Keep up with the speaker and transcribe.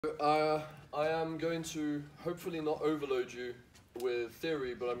I am going to hopefully not overload you with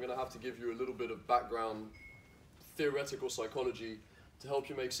theory, but I'm going to have to give you a little bit of background theoretical psychology to help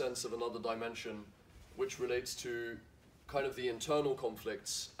you make sense of another dimension which relates to kind of the internal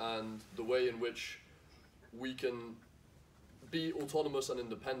conflicts and the way in which we can be autonomous and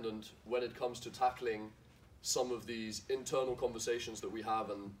independent when it comes to tackling some of these internal conversations that we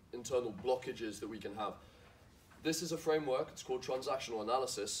have and internal blockages that we can have. This is a framework, it's called transactional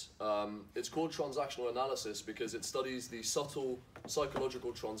analysis. It's called transactional analysis because it studies the subtle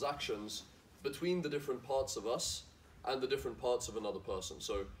psychological transactions between the different parts of us and the different parts of another person.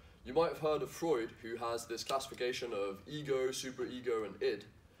 So you might have heard of Freud, who has this classification of ego, superego, and id.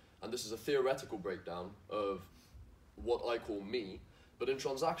 And this is a theoretical breakdown of what I call me. But in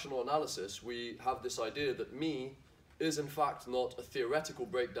transactional analysis, we have this idea that me is in fact not a theoretical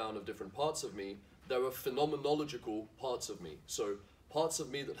breakdown of different parts of me. There are phenomenological parts of me. So parts of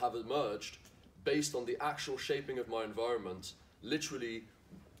me that have emerged based on the actual shaping of my environment. Literally,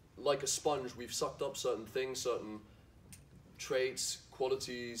 like a sponge, we've sucked up certain things, certain traits,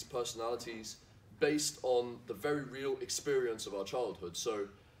 qualities, personalities, based on the very real experience of our childhood. So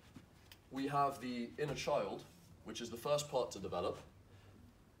we have the inner child, which is the first part to develop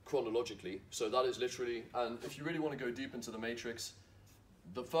chronologically. So that is literally, and if you really want to go deep into the matrix,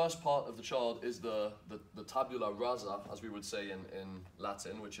 the first part of the child is the tabula rasa, as we would say in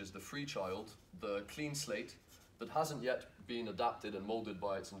Latin, which is the free child, the clean slate that hasn't yet been adapted and molded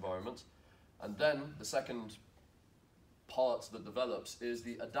by its environment. And then the second part that develops is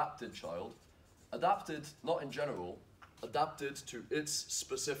the adapted child. Adapted, not in general, adapted to its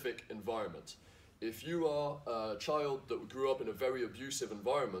specific environment. If you are a child that grew up in a very abusive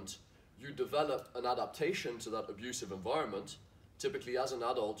environment, you develop an adaptation to that abusive environment. Typically, as an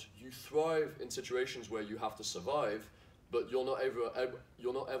adult, you thrive in situations where you have to survive, but you're not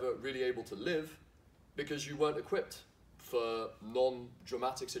ever really able to live because you weren't equipped for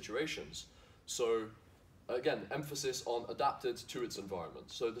non-dramatic situations. So again, emphasis on adapted to its environment.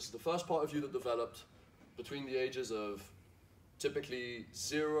 So this is the first part of you that developed between the ages of typically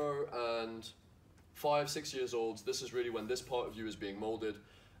 0 and 5, 6 years old. This is really when this part of you is being molded.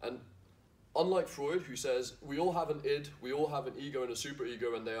 And unlike Freud, who says we all have an id, we all have an ego and a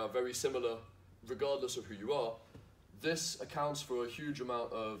superego, and they are very similar regardless of who you are, this accounts for a huge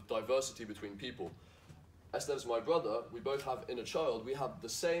amount of diversity between people. Estev's my brother, we both have inner child, we have the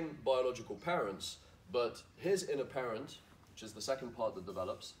same biological parents, but his inner parent, which is the second part that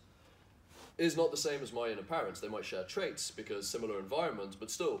develops, is not the same as my inner parents. They might share traits because similar environment, but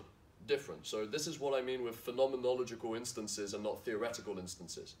still different. So this is what I mean with phenomenological instances and not theoretical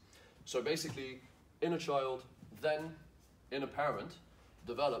instances. So basically, inner child, then inner parent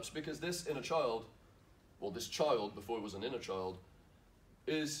develops because this inner child, well, this child before it was an inner child,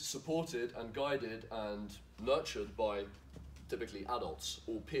 is supported and guided and nurtured by typically adults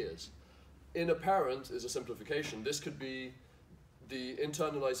or peers. Inner parent is a simplification. This could be the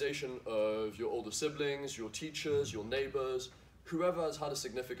internalization of your older siblings, your teachers, your neighbors, whoever has had a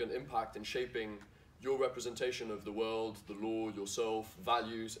significant impact in shaping your representation of the world, the law, yourself,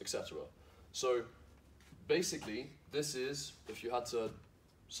 values, etc. So basically, this is, if you had to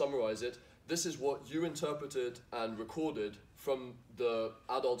summarize it, this is what you interpreted and recorded from the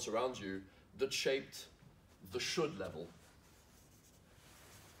adults around you that shaped the should level.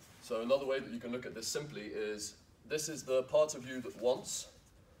 So another way that you can look at this simply is, this is the part of you that wants,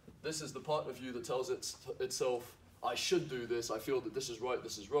 this is the part of you that tells itself, I should do this, I feel that this is right,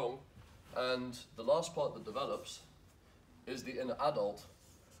 this is wrong. And the last part that develops is the inner adult,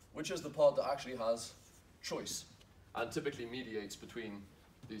 which is the part that actually has choice and typically mediates between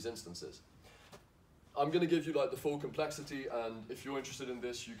these instances. I'm going to give you like the full complexity, and if you're interested in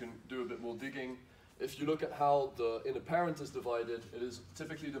this, you can do a bit more digging. If you look at how the inner parent is divided, it is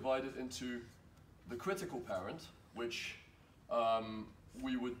typically divided into the critical parent, which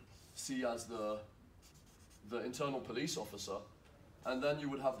we would see as the internal police officer. And then you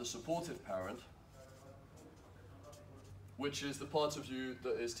would have the supportive parent, which is the part of you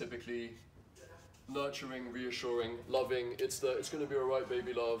that is typically nurturing, reassuring, loving. It's going to be all right,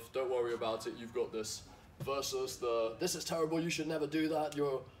 baby love, don't worry about it, you've got this. Versus the, this is terrible, you should never do that,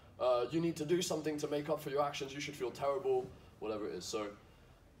 you need to do something to make up for your actions, you should feel terrible, whatever it is. So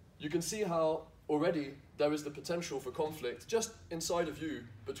you can see how already there is the potential for conflict just inside of you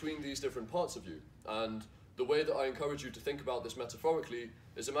between these different parts of you. And the way that I encourage you to think about this metaphorically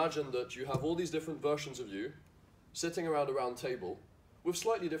is imagine that you have all these different versions of you sitting around a round table with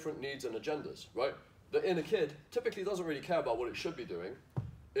slightly different needs and agendas, right? The inner kid typically doesn't really care about what it should be doing.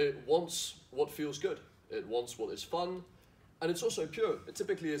 It wants what feels good. It wants what is fun. And it's also pure. It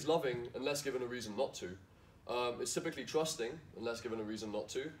typically is loving unless given a reason not to. It's typically trusting unless given a reason not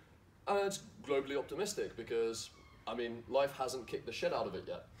to. And it's globally optimistic because, I mean, life hasn't kicked the shit out of it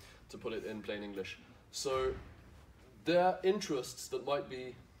yet, to put it in plain English. So there are interests that might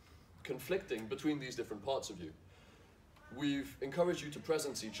be conflicting between these different parts of you. We've encouraged you to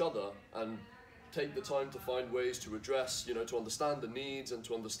presence each other and take the time to find ways to address, you know, to understand the needs and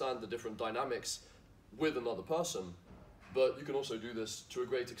to understand the different dynamics with another person. But you can also do this to a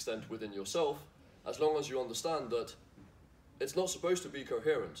great extent within yourself, as long as you understand that it's not supposed to be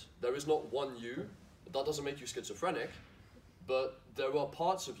coherent. There is not one you. That doesn't make you schizophrenic, but there are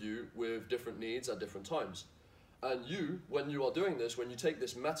parts of you with different needs at different times. And you, when you are doing this, when you take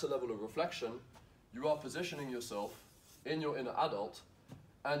this meta level of reflection, you are positioning yourself in your inner adult,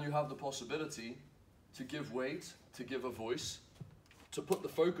 and you have the possibility to give weight, to give a voice, to put the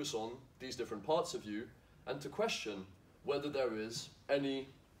focus on these different parts of you, and to question whether there is any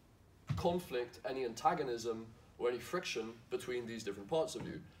conflict, any antagonism, or any friction between these different parts of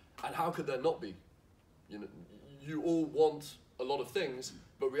you. And how could there not be? You know, you all want a lot of things,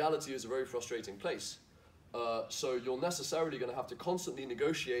 but reality is a very frustrating place. So you're necessarily going to have to constantly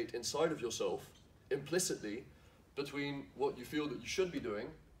negotiate inside of yourself, implicitly, between what you feel that you should be doing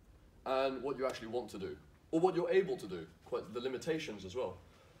and what you actually want to do, or what you're able to do, quite the limitations as well.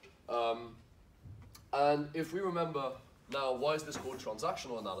 And if we remember now, why is this called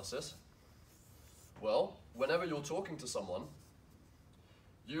transactional analysis? Well, whenever you're talking to someone,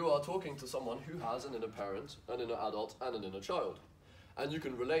 you are talking to someone who has an inner parent, an inner adult, and an inner child. And you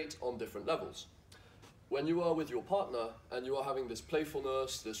can relate on different levels. When you are with your partner and you are having this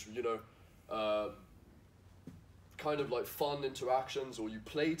playfulness, this, you know, kind of like fun interactions, or you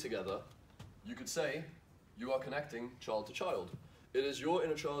play together, you could say you are connecting child to child. It is your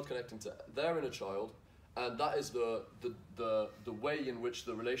inner child connecting to their inner child, and that is the way in which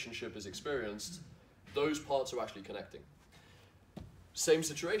the relationship is experienced. Those parts are actually connecting. Same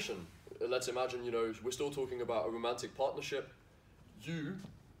situation. Let's imagine, you know, we're still talking about a romantic partnership. You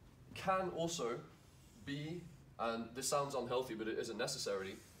can also be, and this sounds unhealthy, but it isn't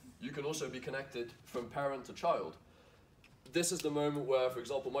necessarily, you can also be connected from parent to child. This is the moment where, for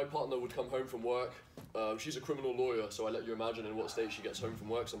example, my partner would come home from work. She's a criminal lawyer, so I let you imagine in what state she gets home from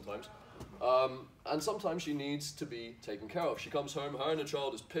work sometimes. And sometimes she needs to be taken care of. She comes home, her inner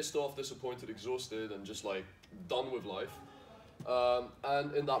child is pissed off, disappointed, exhausted, and just like done with life.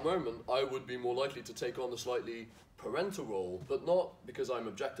 And in that moment, I would be more likely to take on the slightly parental role, but not because I'm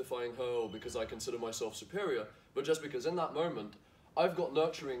objectifying her or because I consider myself superior, but just because in that moment, I've got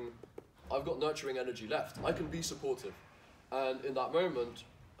nurturing energy left. I can be supportive. And in that moment,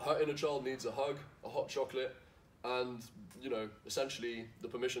 her inner child needs a hug, a hot chocolate, and, you know, essentially the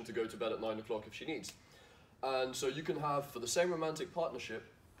permission to go to bed at 9 o'clock if she needs. And so you can have, for the same romantic partnership,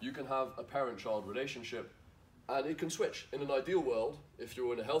 you can have a parent-child relationship, and it can switch. In an ideal world, if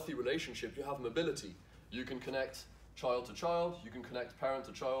you're in a healthy relationship, you have mobility. You can connect child to child, you can connect parent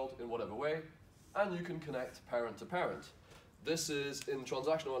to child in whatever way, and you can connect parent to parent. This is, in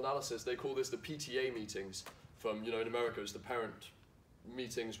transactional analysis, they call this the PTA meetings. From, you know, in America, it's the parent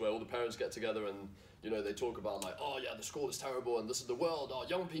meetings where all the parents get together and, you know, they talk about like, oh yeah, the school is terrible and this is the world, oh,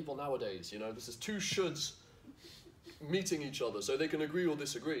 young people nowadays, you know, this is two shoulds meeting each other so they can agree or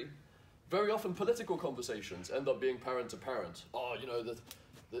disagree. Very often political conversations end up being parent to parent. Oh, you know,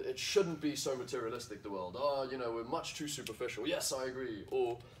 it shouldn't be so materialistic, the world. Oh, you know, we're much too superficial. Yes, I agree.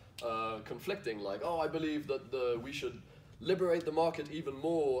 Or conflicting, like, oh, I believe that we should liberate the market even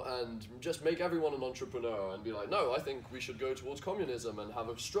more and just make everyone an entrepreneur, and be like, no, I think we should go towards communism and have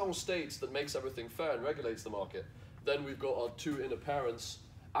a strong state that makes everything fair and regulates the market. Then we've got our two inner parents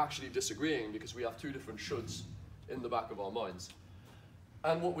actually disagreeing because we have two different shoulds in the back of our minds.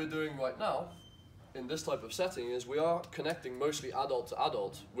 And what we're doing right now in this type of setting is we are connecting mostly adult to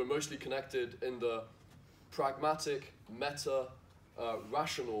adult. We're mostly connected in the pragmatic, meta,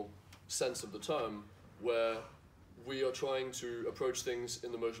 rational sense of the term, where we are trying to approach things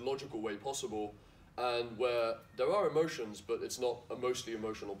in the most logical way possible, and where there are emotions, but it's not a mostly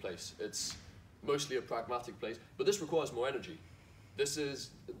emotional place. It's mostly a pragmatic place, but this requires more energy. This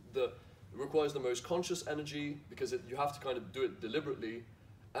is requires the most conscious energy because you have to kind of do it deliberately,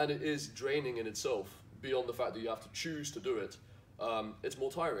 and it is draining in itself beyond the fact that you have to choose to do it. It's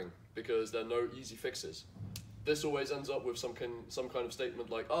more tiring because there are no easy fixes. This always ends up with some kind of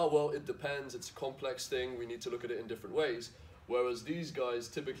statement like, oh, well, it depends, it's a complex thing, we need to look at it in different ways. Whereas these guys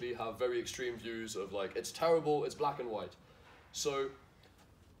typically have very extreme views of like, it's terrible, it's black and white. So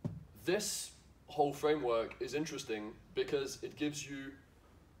this whole framework is interesting because it gives you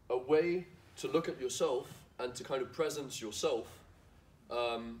a way to look at yourself and to kind of presence yourself.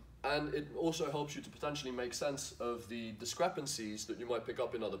 And it also helps you to potentially make sense of the discrepancies that you might pick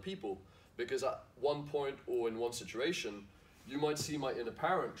up in other people, because at one point or in one situation, you might see my inner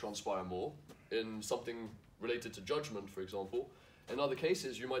parent transpire more in something related to judgment, for example. In other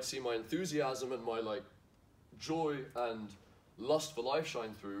cases, you might see my enthusiasm and my like joy and lust for life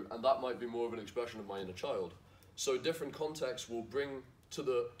shine through, and that might be more of an expression of my inner child. So different contexts will bring to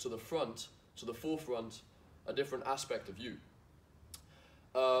the forefront, a different aspect of you.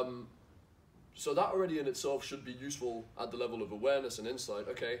 So that already in itself should be useful at the level of awareness and insight.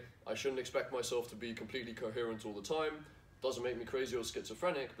 Okay, I shouldn't expect myself to be completely coherent all the time. Doesn't make me crazy or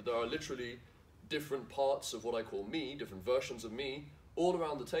schizophrenic, but there are literally different parts of what I call me, different versions of me, all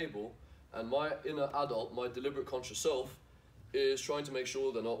around the table, and my inner adult, my deliberate conscious self, is trying to make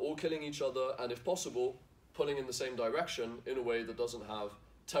sure they're not all killing each other, and if possible, pulling in the same direction in a way that doesn't have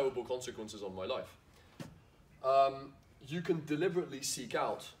terrible consequences on my life. You can deliberately seek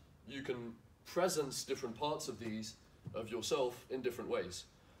out, you can presence different parts of these, of yourself, in different ways.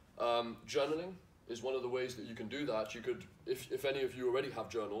 Journaling is one of the ways that you can do that. You could, if any of you already have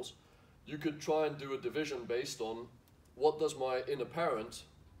journals, you could try and do a division based on what does my inner parent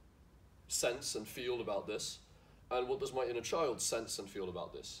sense and feel about this, and what does my inner child sense and feel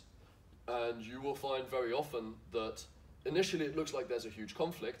about this. And you will find very often that initially it looks like there's a huge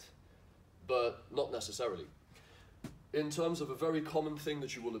conflict, but not necessarily. In terms of a very common thing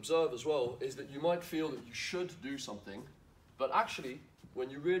that you will observe as well, is that you might feel that you should do something, but actually, when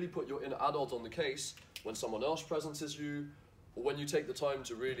you really put your inner adult on the case, when someone else presences you, or when you take the time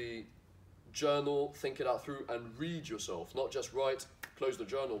to really journal, think it out through, and read yourself, not just write, close the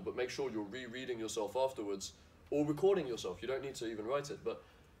journal, but make sure you're rereading yourself afterwards, or recording yourself. You don't need to even write it, but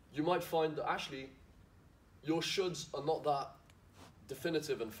you might find that actually your shoulds are not that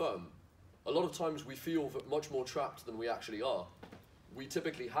definitive and firm. A lot of times we feel much more trapped than we actually are. We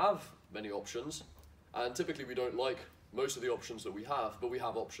typically have many options, and typically we don't like most of the options that we have, but we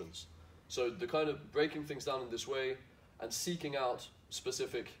have options. So the kind of breaking things down in this way and seeking out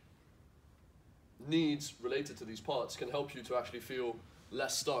specific needs related to these parts can help you to actually feel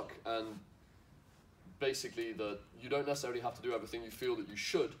less stuck, and basically that you don't necessarily have to do everything you feel that you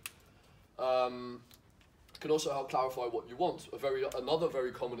should. Can also help clarify what you want. Another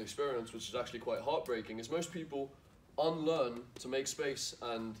very common experience, which is actually quite heartbreaking, is most people unlearn to make space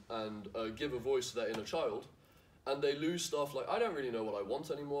and give a voice to their inner child, and they lose stuff like, I don't really know what I want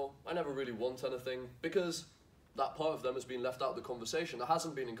anymore, I never really want anything, because that part of them has been left out of the conversation, that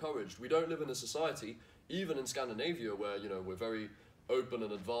hasn't been encouraged. We don't live in a society, even in Scandinavia, where we're very open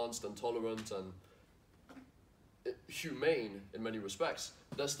and advanced and tolerant and humane in many respects.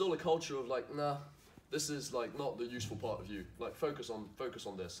 There's still a culture of like, nah, this is like not the useful part of you. Like focus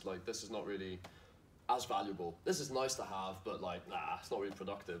on this. Like this is not really as valuable. This is nice to have, but like nah, it's not really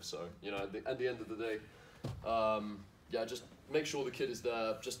productive. So at the end of the day, yeah, just make sure the kid is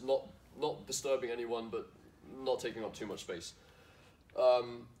there, just not disturbing anyone, but not taking up too much space.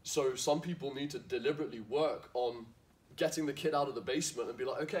 So some people need to deliberately work on getting the kid out of the basement and be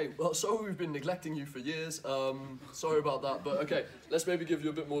like, okay, well, sorry we've been neglecting you for years, sorry about that, but okay, let's maybe give you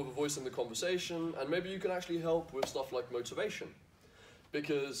a bit more of a voice in the conversation, and maybe you can actually help with stuff like motivation,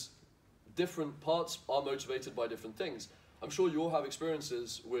 because different parts are motivated by different things. I'm sure you all have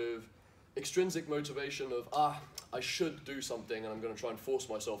experiences with extrinsic motivation of, I should do something and I'm going to try and force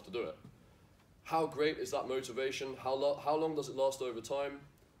myself to do it. How great is that motivation? How long does it last over time?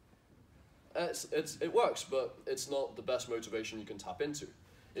 It works, but it's not the best motivation you can tap into.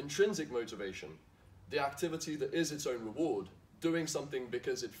 Intrinsic motivation, the activity that is its own reward, doing something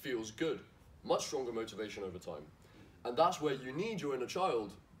because it feels good, much stronger motivation over time. And that's where you need your inner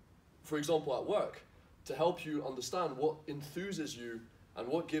child, for example at work, to help you understand what enthuses you and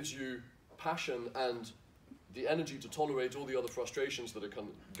what gives you passion and the energy to tolerate all the other frustrations that are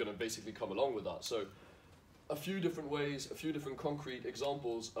going to basically come along with that. So a few different ways, a few different concrete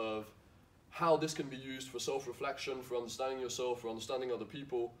examples of how this can be used for self-reflection, for understanding yourself, for understanding other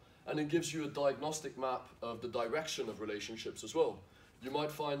people, and it gives you a diagnostic map of the direction of relationships as well. You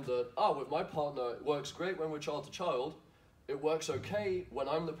might find that, with my partner, it works great when we're child to child, it works okay when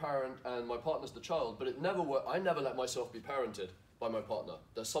I'm the parent and my partner's the child, but I never let myself be parented by my partner.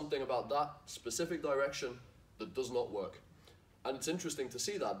 There's something about that specific direction that does not work. And it's interesting to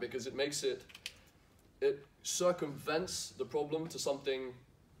see that, because it makes it circumvents the problem to something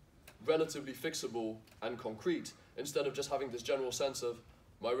relatively fixable and concrete, instead of just having this general sense of,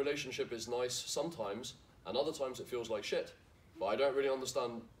 my relationship is nice sometimes, and other times it feels like shit, but I don't really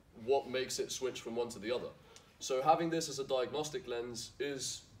understand what makes it switch from one to the other. So having this as a diagnostic lens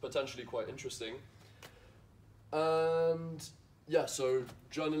is potentially quite interesting. And yeah, so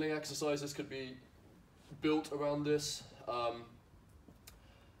journaling exercises could be built around this.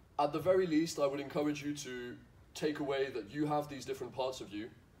 At the very least, I would encourage you to take away that you have these different parts of you.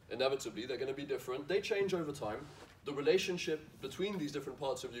 Inevitably, they're going to be different. They change over time. The relationship between these different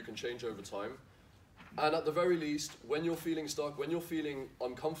parts of you can change over time. And at the very least, when you're feeling stuck, when you're feeling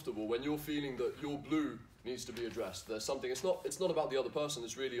uncomfortable, when you're feeling that your blue needs to be addressed, there's something, it's not about the other person,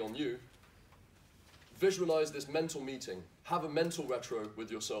 it's really on you. Visualize this mental meeting. Have a mental retro with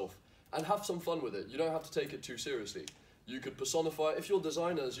yourself and have some fun with it. You don't have to take it too seriously. You could personify, if you're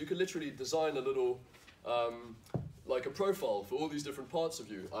designers, you could literally design a little, like a profile for all these different parts of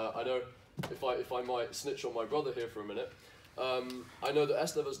you. I know, if I might snitch on my brother here for a minute, I know that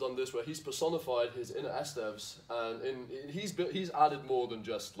Estev has done this where he's personified his inner Estevs, and he's added more than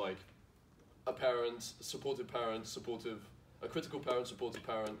just like a parent, a critical parent, supportive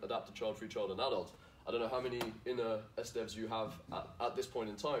parent, adapted child, free child, and adult. I don't know how many inner Estevs you have at this point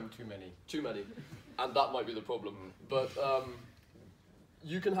in time. Too many. Too many. And that might be the problem. But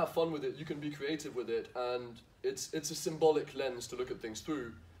you can have fun with it, you can be creative with it, and it's a symbolic lens to look at things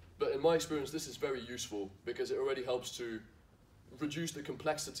through. But in my experience, this is very useful because it already helps to reduce the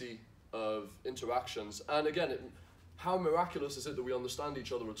complexity of interactions. And again, how miraculous is it that we understand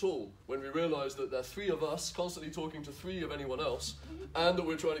each other at all when we realize that there are 3 of us constantly talking to 3 of anyone else and that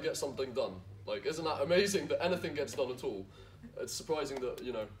we're trying to get something done? Like, isn't that amazing that anything gets done at all? It's surprising that,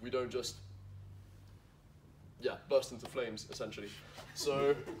 you know, we don't just, yeah, burst into flames, essentially.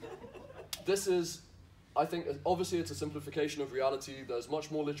 So this is, I think, obviously it's a simplification of reality. There's much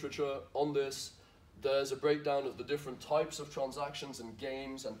more literature on this. There's a breakdown of the different types of transactions and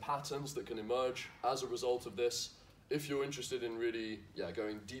games and patterns that can emerge as a result of this, if you're interested in really, yeah,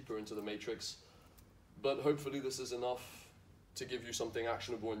 going deeper into the matrix. But hopefully this is enough to give you something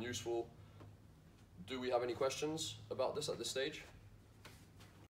actionable and useful. Do we have any questions about this at this stage?